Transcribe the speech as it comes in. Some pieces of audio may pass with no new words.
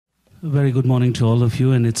Very good morning to all of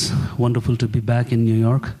you, and it's wonderful to be back in New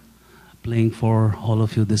York, playing for all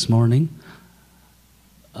of you this morning.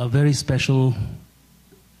 A very special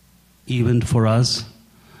event for us,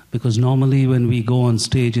 because normally when we go on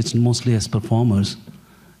stage, it's mostly as performers.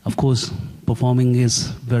 Of course, performing is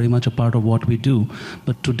very much a part of what we do,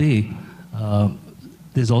 but today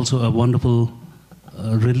there's also a wonderful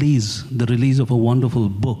the release of a wonderful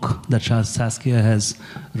book that Saskia has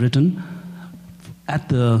written.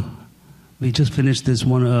 We just finished this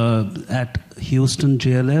one at Houston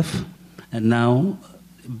JLF, and now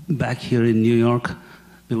back here in New York.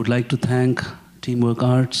 We would like to thank Teamwork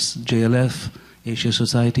Arts, JLF, Asia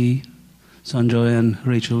Society, Sanjoy and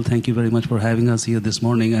Rachel. Thank you very much for having us here this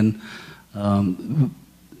morning. And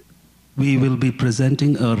we will be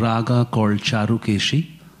presenting a raga called Charukeshi,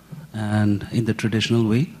 and in the traditional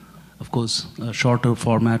way. Of course, a shorter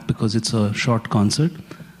format because it's a short concert.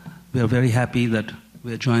 We are very happy that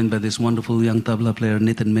we are joined by this wonderful young tabla player,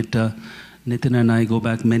 Nitin Mitta. Nitin and I go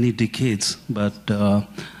back many decades, but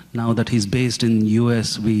now that he's based in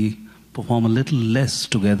US, we perform a little less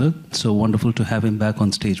together. So wonderful to have him back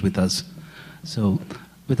on stage with us. So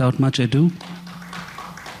without much ado,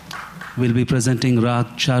 we'll be presenting Rag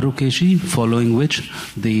Charukeshi, following which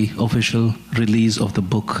the official release of the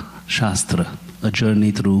book Shāstra, a journey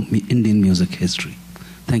through Indian music history.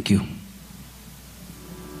 Thank you.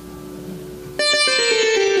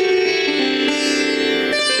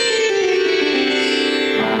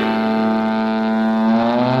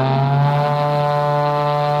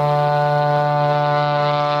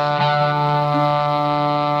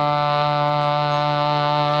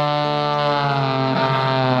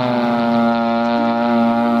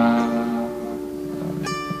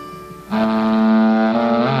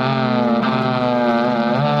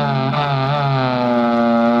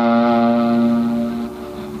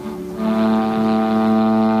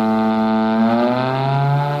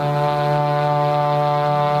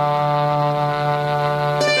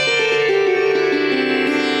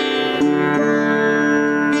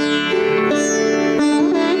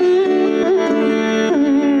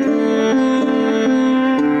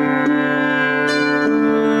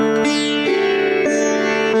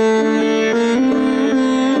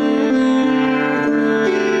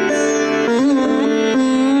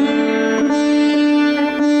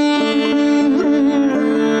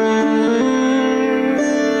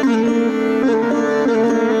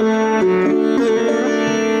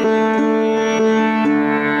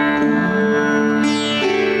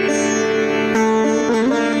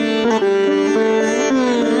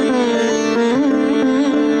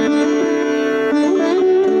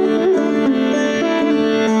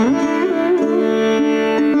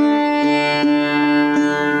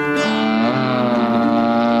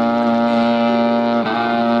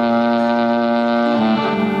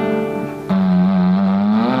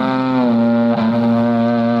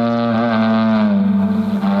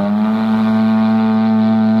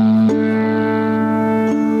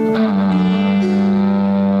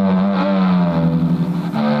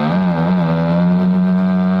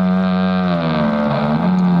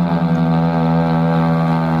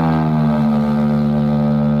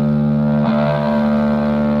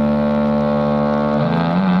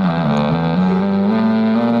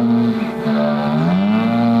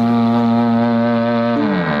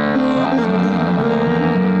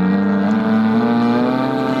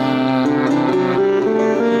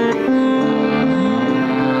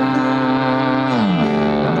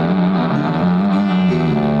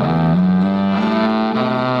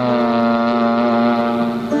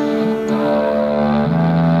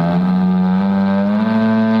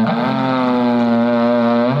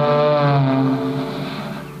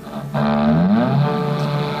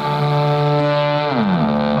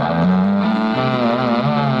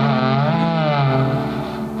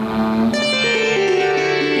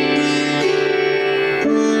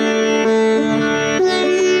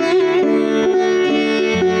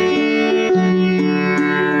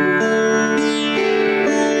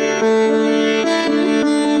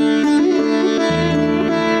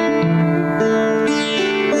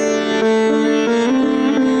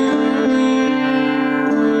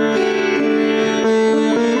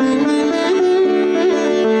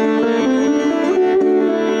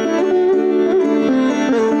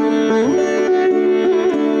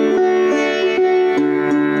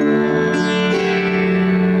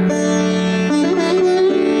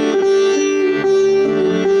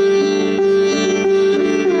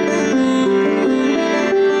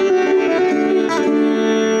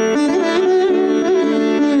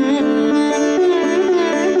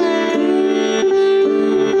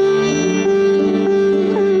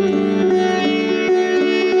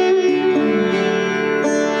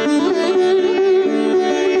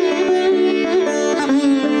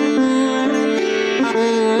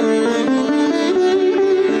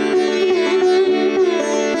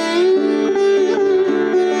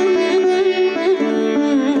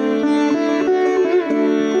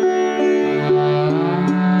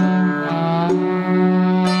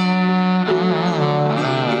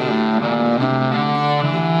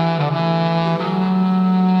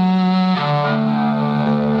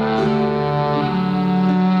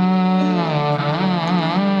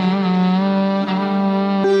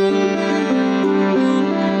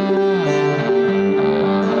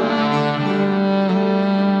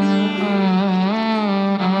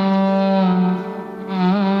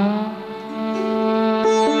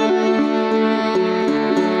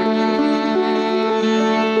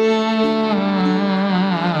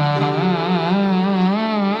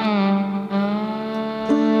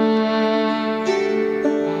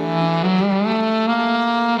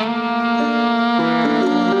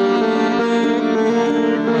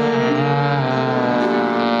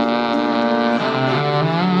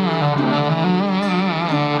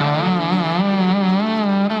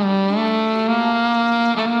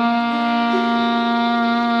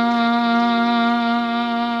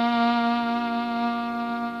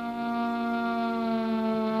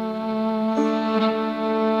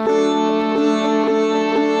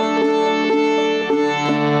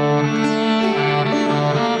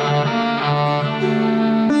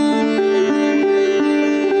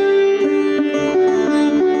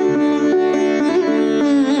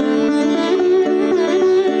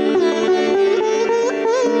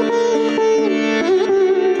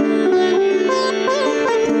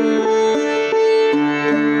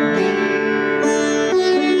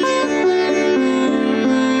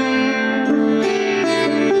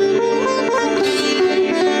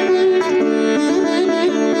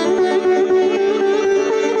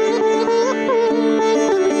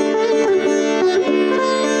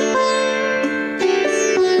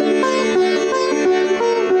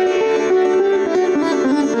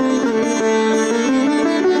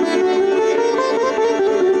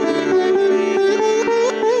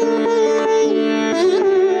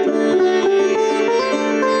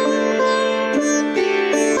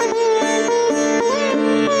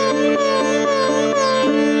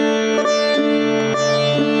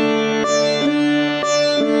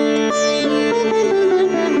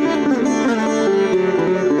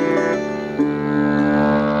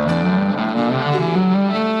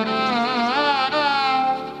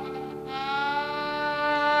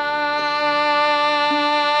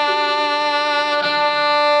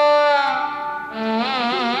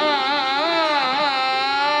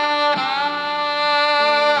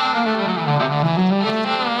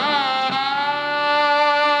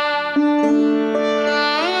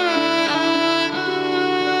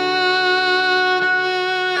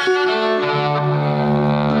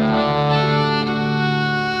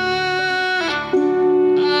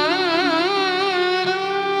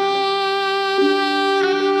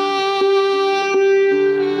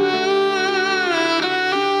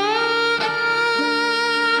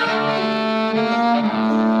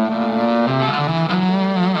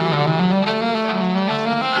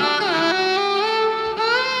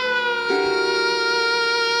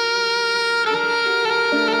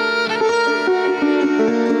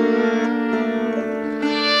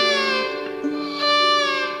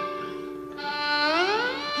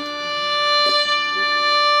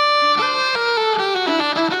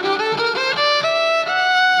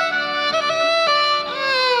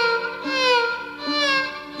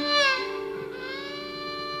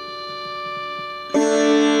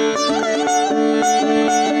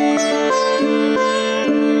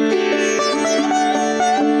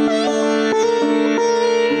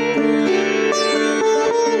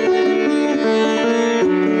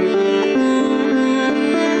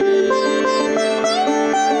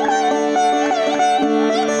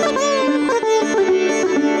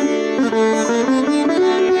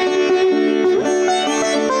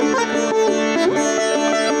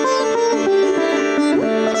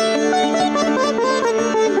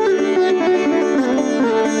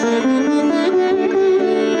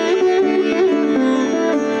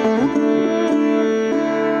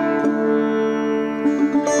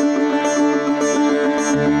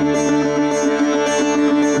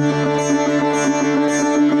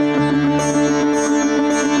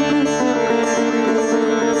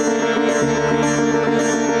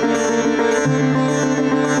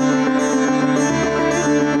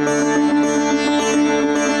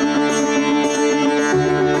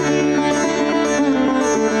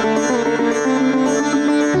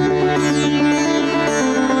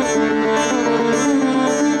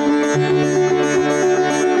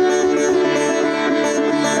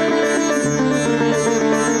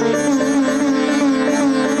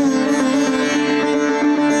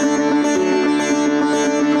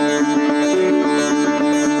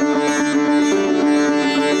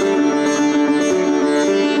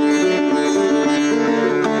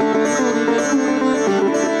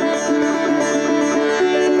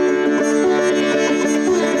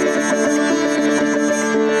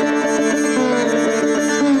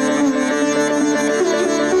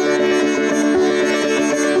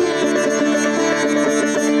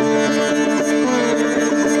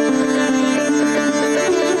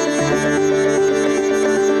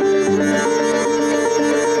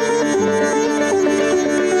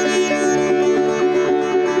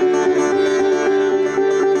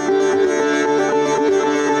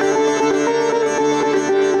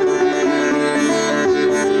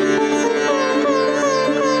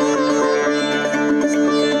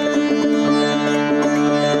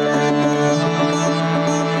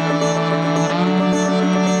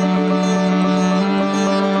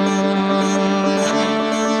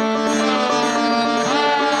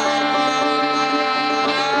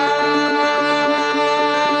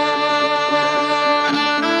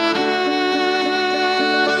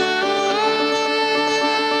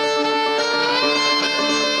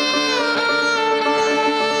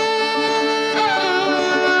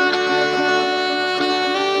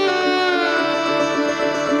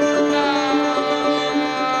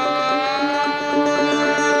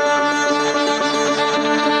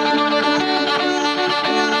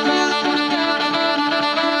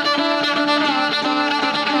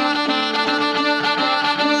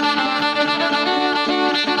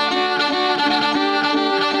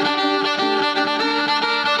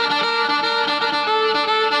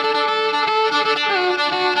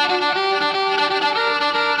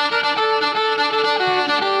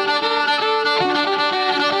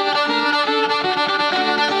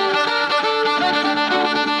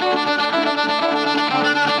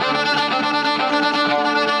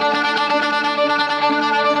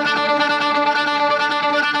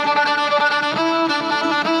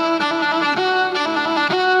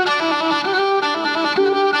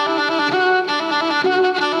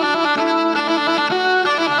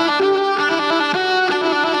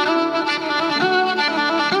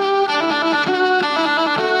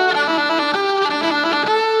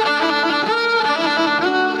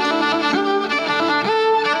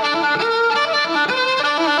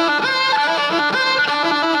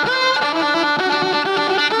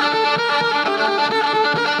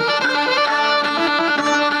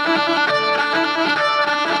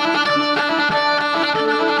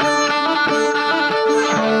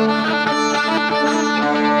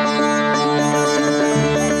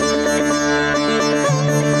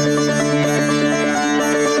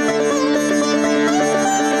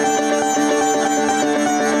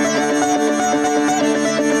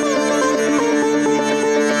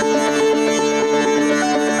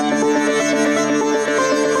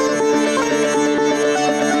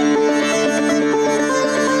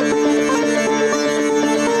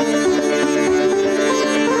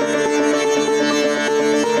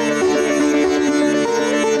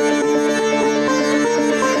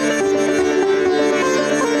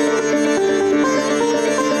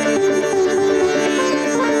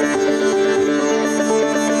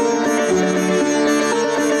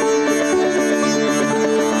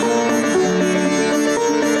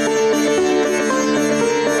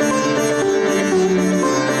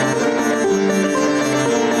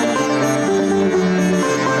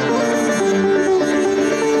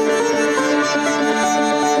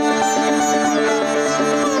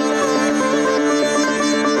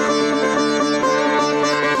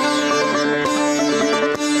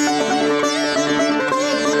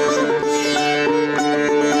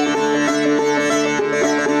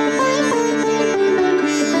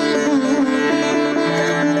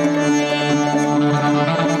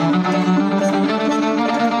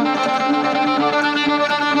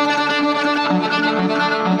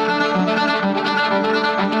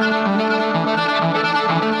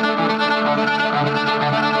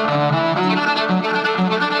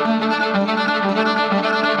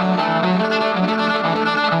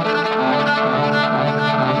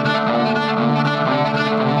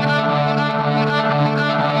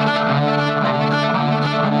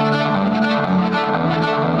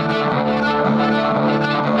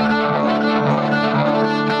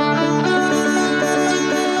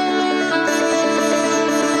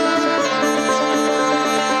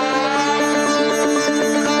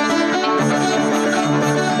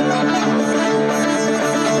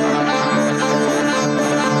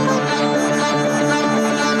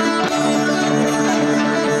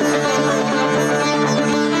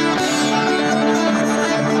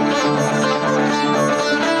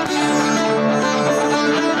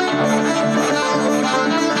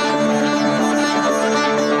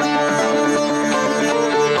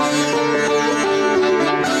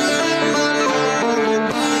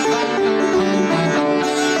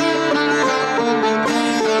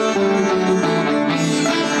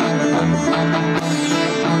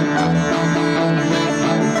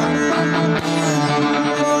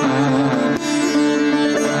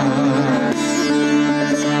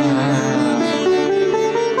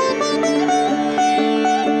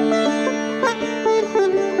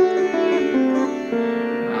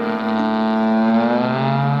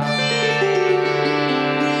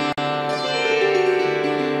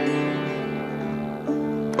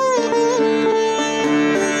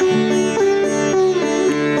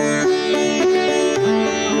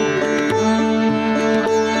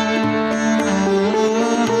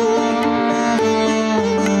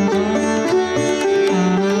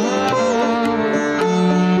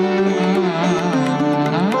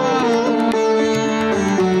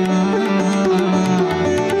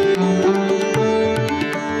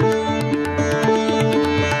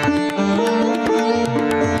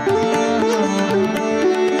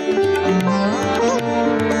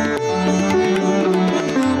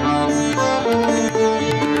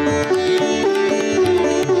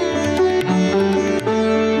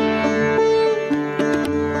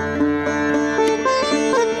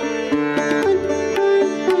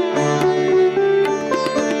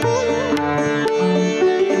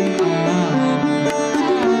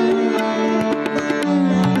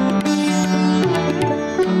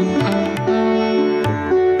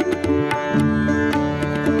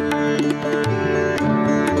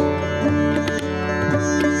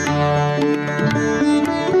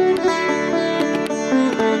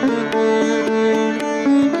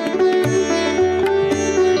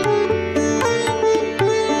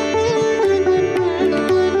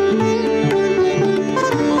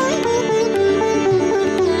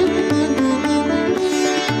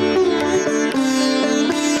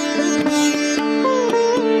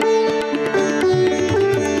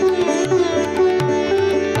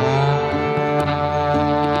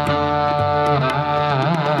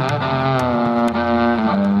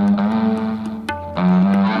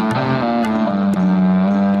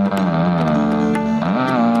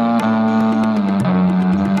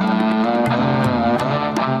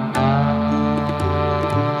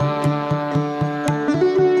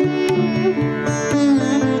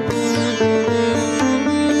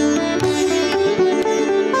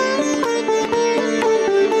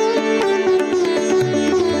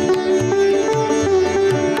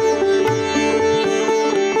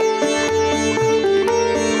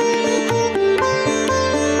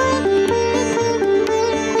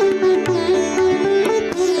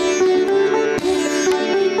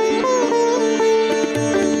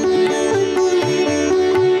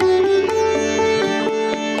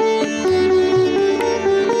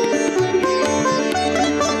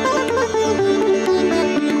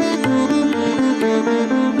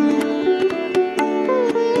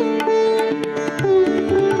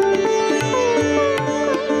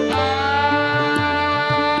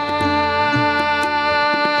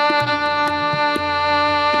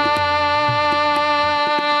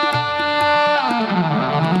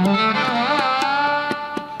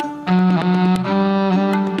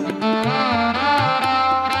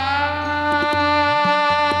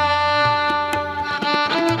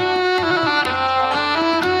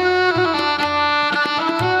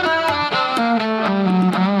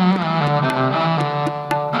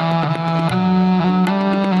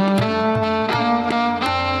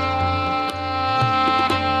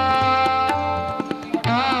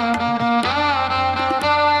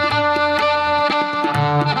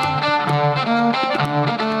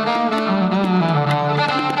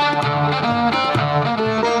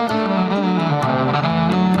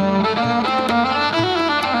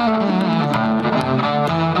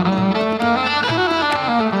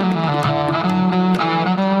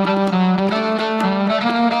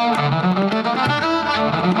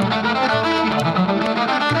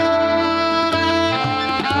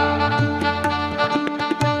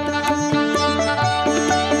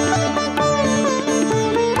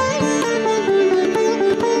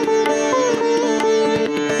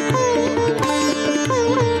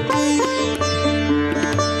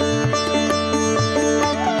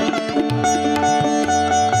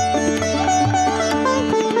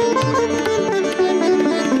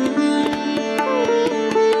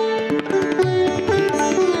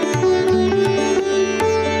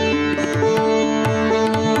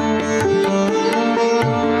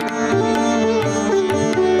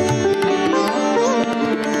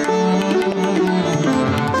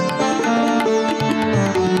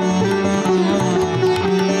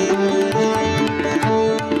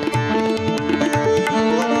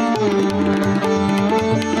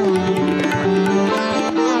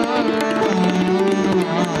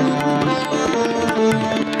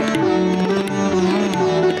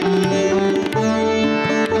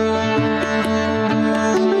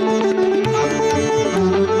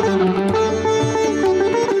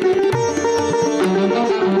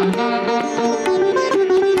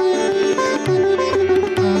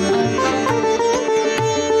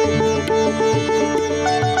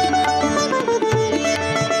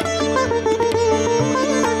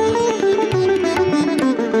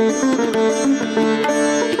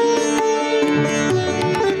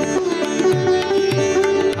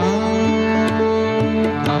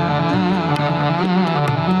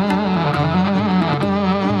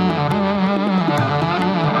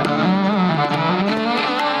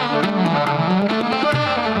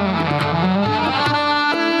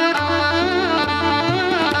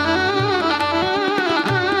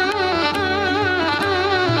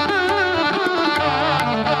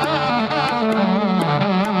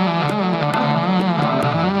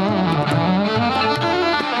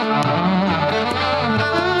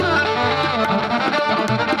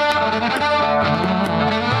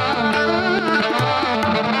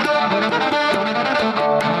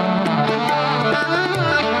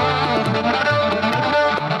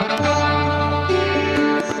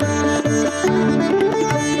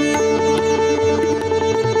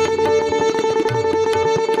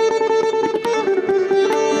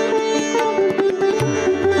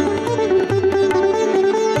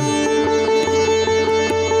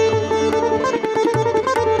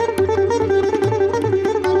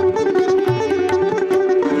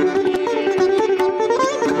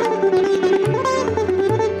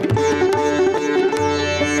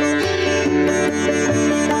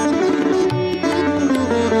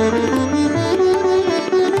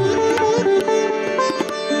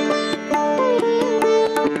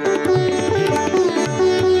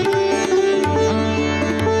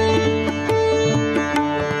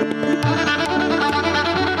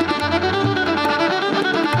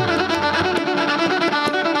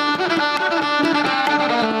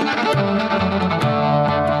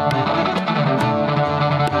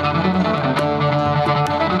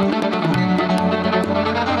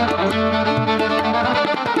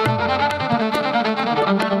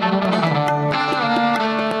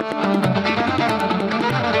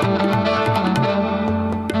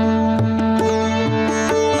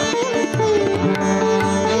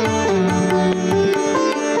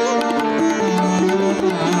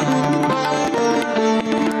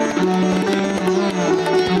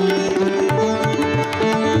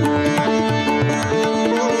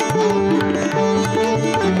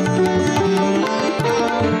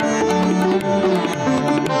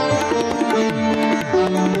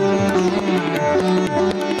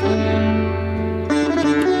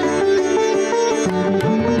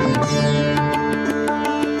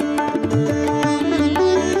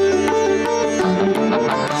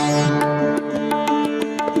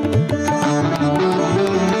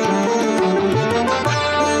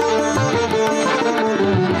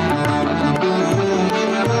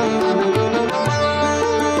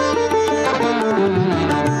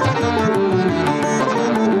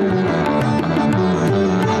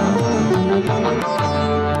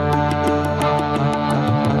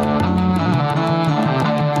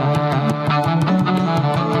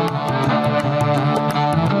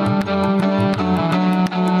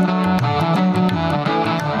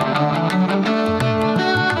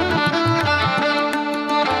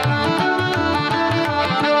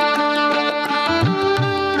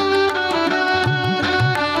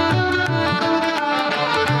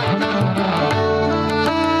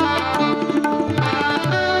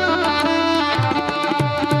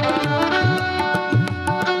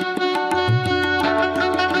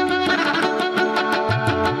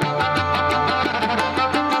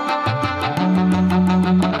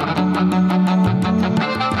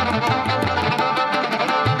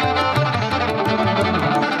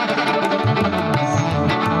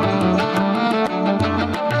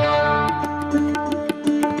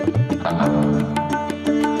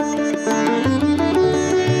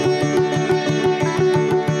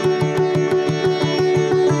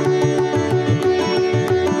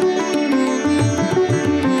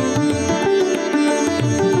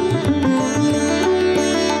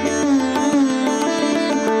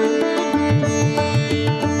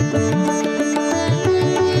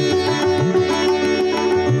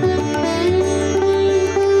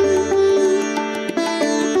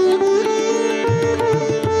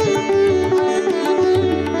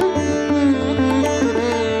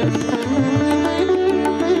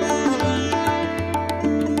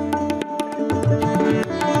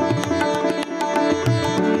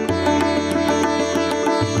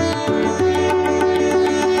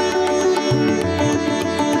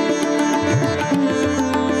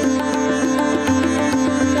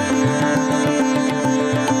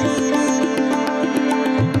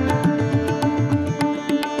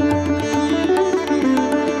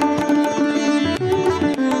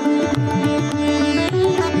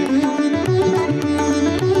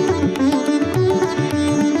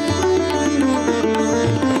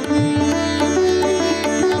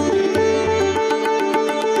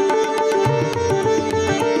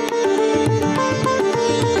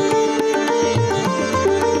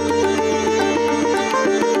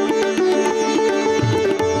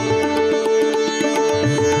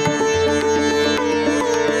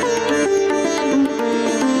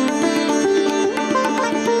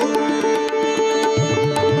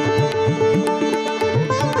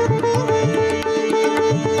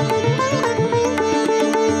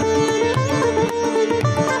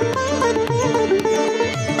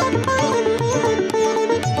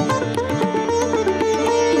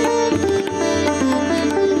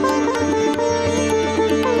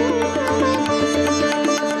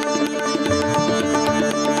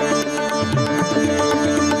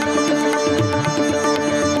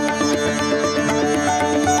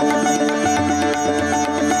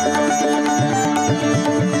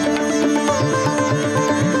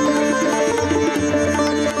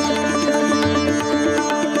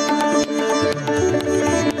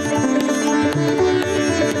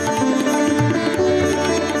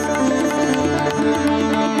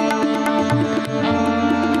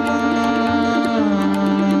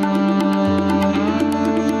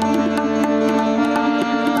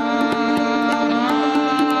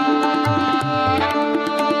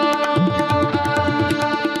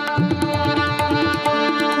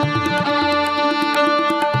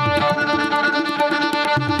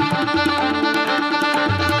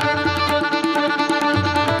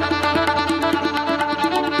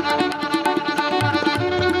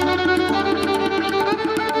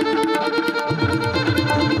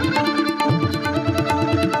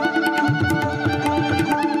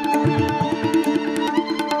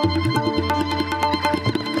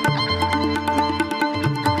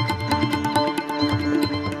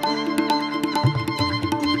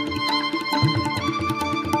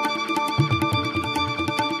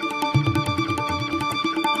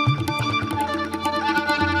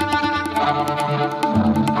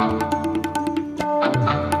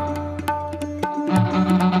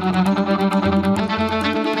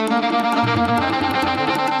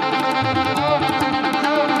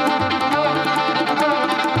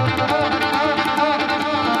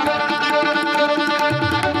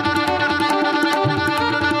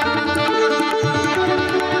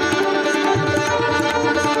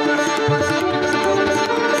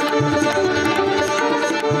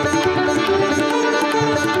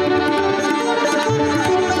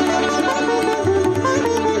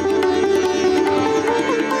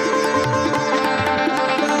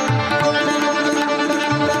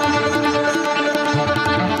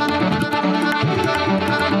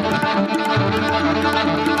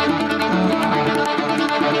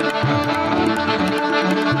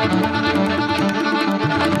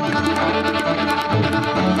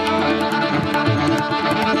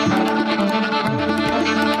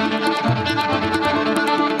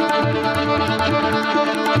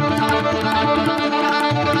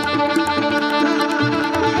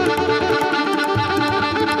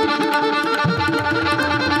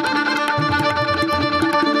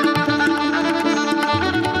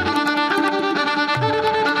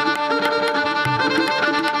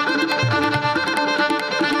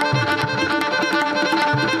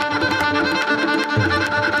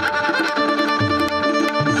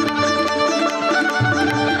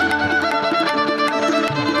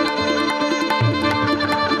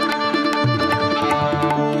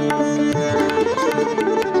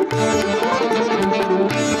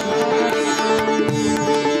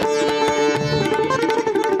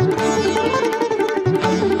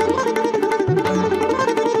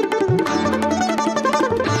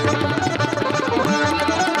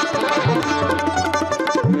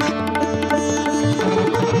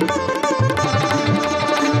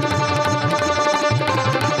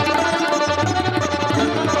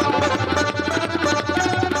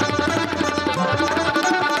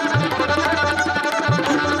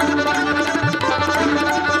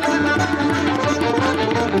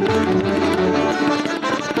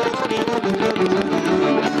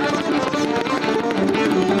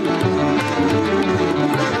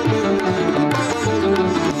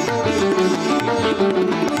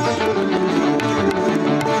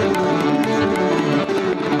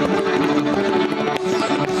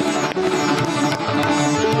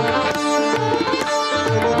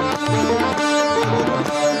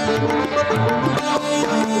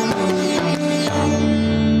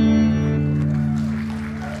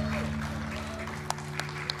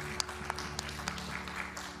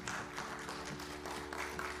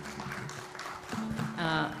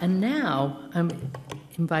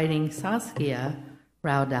 inviting Saskia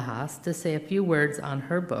Rao-de Haas to say a few words on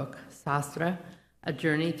her book, Shāstra, A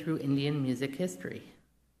Journey Through Indian Music History.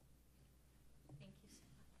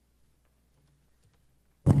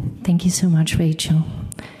 Thank you so much, Rachel.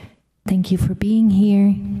 Thank you for being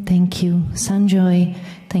here. Thank you, Sanjoy.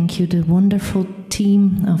 Thank you, the wonderful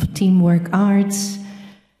team of Teamwork Arts,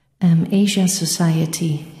 Asia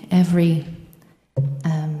Society, every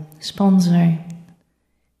sponsor,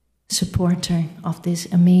 supporter of this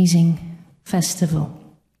amazing festival.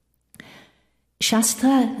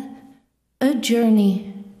 Shāstra, a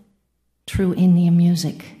journey through Indian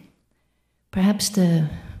music. Perhaps the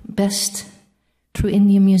best through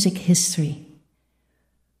Indian music history.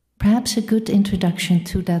 Perhaps a good introduction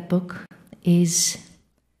to that book is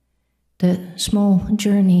the small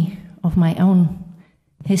journey of my own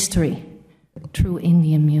history through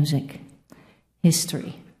Indian music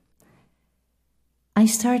history. I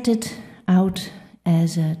started out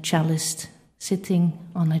as a cellist sitting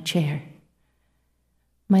on a chair.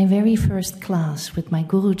 My very first class with my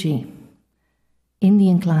Guruji,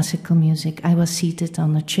 Indian classical music, I was seated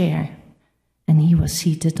on a chair and he was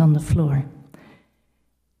seated on the floor.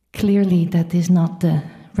 Clearly, that is not the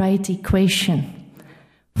right equation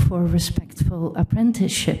for respectful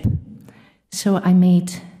apprenticeship. So I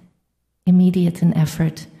made immediate an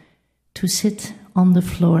effort to sit on the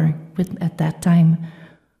floor with, at that time,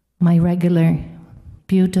 my regular,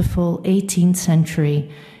 beautiful 18th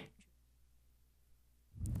century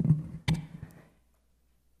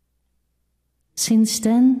Since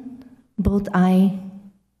then, both I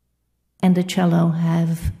and the cello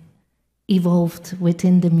have evolved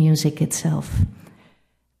within the music itself.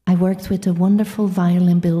 I worked with a wonderful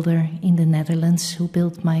violin builder in the Netherlands who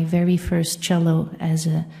built my very first cello as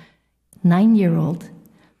a 9-year-old,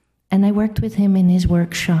 and I worked with him in his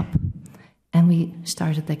workshop, and we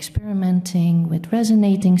started experimenting with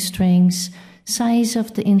resonating strings, size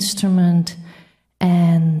of the instrument,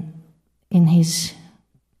 and in his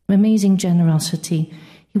amazing generosity,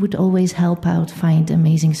 he would always help out find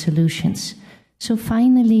amazing solutions. So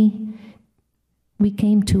finally, we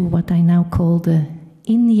came to what I now call the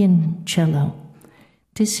Indian cello.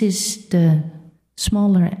 This is the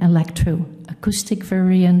smaller electro-acoustic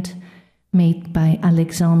variant made by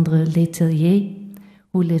Alexandre Letellier,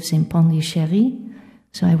 who lives in Pondicherry.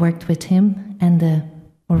 So I worked with him, and the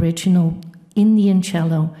original Indian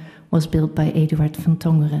cello was built by Eduard van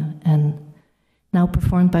Tongeren and now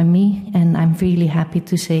performed by me, and I'm really happy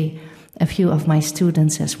to say a few of my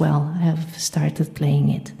students as well have started playing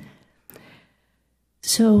it.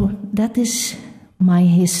 So that is my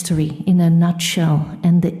history in a nutshell,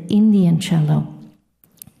 and the Indian cello.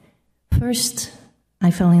 First,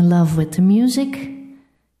 I fell in love with the music,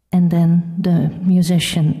 and then the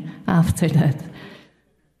musician after that.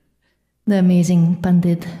 The amazing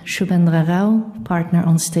Pandit Shubhendra Rao, partner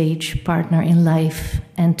on stage, partner in life,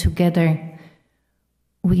 and together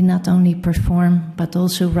we not only perform, but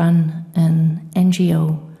also run an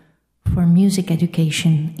NGO for music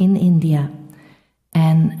education in India,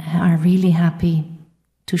 and are really happy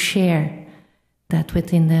to share that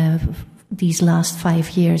within these last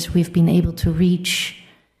 5 years we've been able to reach,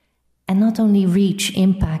 and not only reach,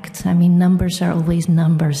 impact. I mean, numbers are always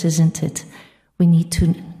numbers, isn't it? We need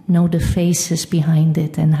to know the faces behind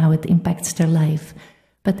it and how it impacts their life,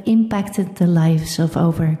 but impacted the lives of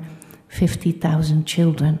over 50,000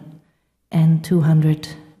 children and 200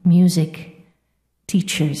 music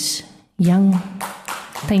teachers, young.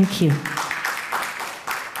 Thank you.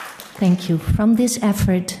 Thank you. From this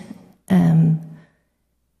effort,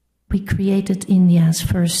 we created India's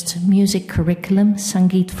first music curriculum,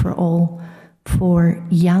 Sangeet for All, for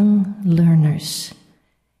young learners.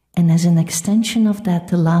 And as an extension of that,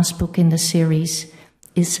 the last book in the series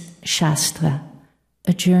is Shāstra,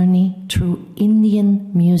 A Journey Through Indian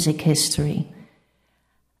Music History.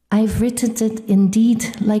 I've written it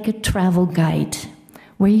indeed like a travel guide,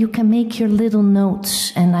 where you can make your little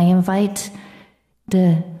notes, and I invite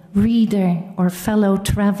the reader or fellow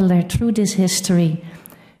traveler through this history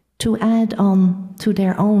to add on to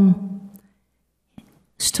their own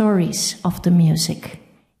stories of the music.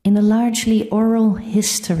 In a largely oral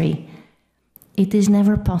history, it is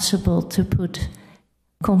never possible to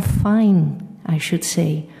confine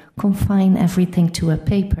everything to a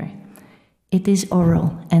paper. It is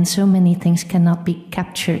oral, and so many things cannot be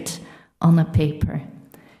captured on a paper.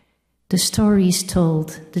 The stories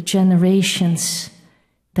told, the generations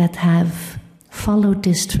that have followed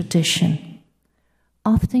this tradition.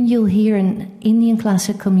 Often you'll hear an Indian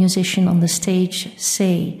classical musician on the stage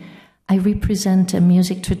say, I represent a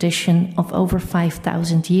music tradition of over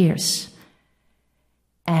 5,000 years.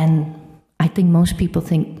 And I think most people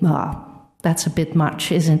think, that's a bit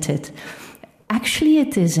much, isn't it? Actually,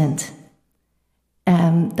 it isn't.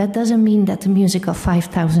 That doesn't mean that the music of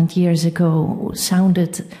 5,000 years ago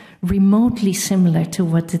sounded remotely similar to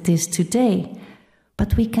what it is today.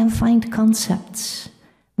 But we can find concepts.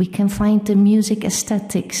 We can find the music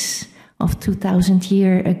aesthetics of 2,000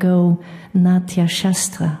 years ago, Natya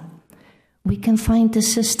Shāstra. We can find the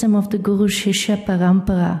system of the Guru Shishya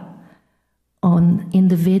Parampara in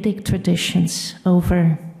the Vedic traditions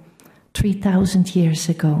over 3,000 years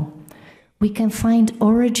ago. We can find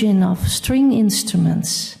origin of string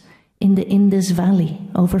instruments in the Indus Valley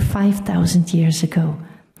over 5,000 years ago.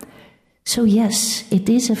 So yes, it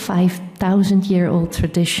is a 5,000-year-old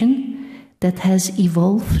tradition that has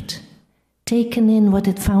evolved, taken in what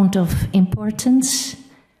it found of importance,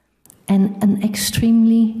 and an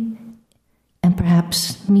extremely, and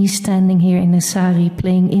perhaps me standing here in a sari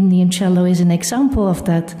playing Indian cello is an example of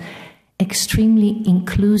that, extremely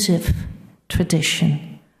inclusive tradition.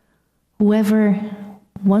 Whoever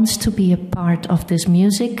wants to be a part of this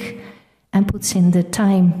music and puts in the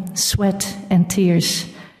time, sweat, and tears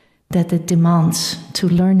that it demands to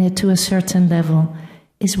learn it to a certain level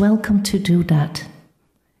is welcome to do that.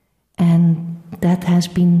 And that has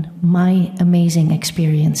been my amazing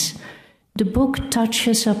experience. The book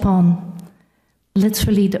touches upon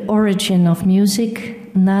literally the origin of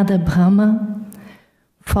music, Nada Brahma,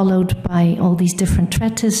 followed by all these different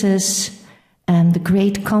treatises, and the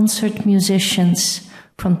great concert musicians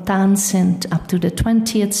from Tanzant up to the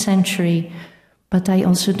 20th century, but I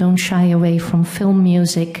also don't shy away from film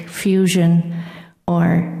music, fusion,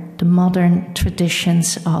 or the modern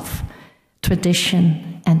traditions of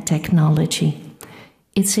tradition and technology.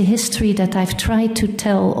 It's a history that I've tried to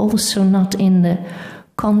tell also not in the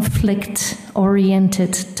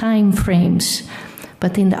conflict-oriented time frames,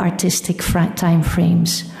 but in the artistic time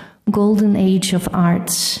frames. Golden age of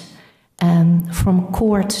arts, from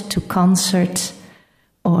court to concert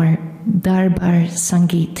or darbar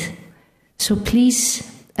sangeet. So please,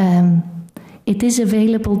 it is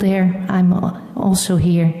available there. I'm also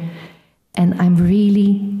here, and I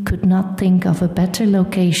really could not think of a better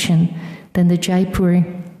location than the Jaipur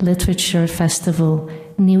Literature Festival,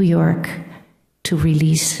 New York, to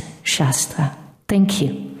release Shāstra. Thank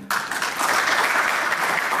you.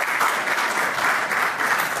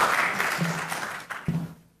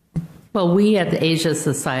 Well, we at the Asia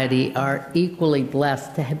Society are equally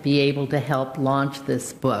blessed to be able to help launch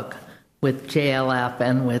this book with JLF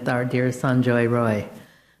and with our dear Sanjoy Roy.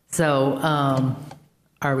 So,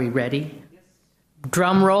 are we ready? Yes.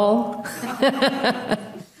 Drum roll?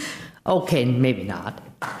 Okay, maybe not.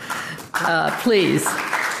 Please.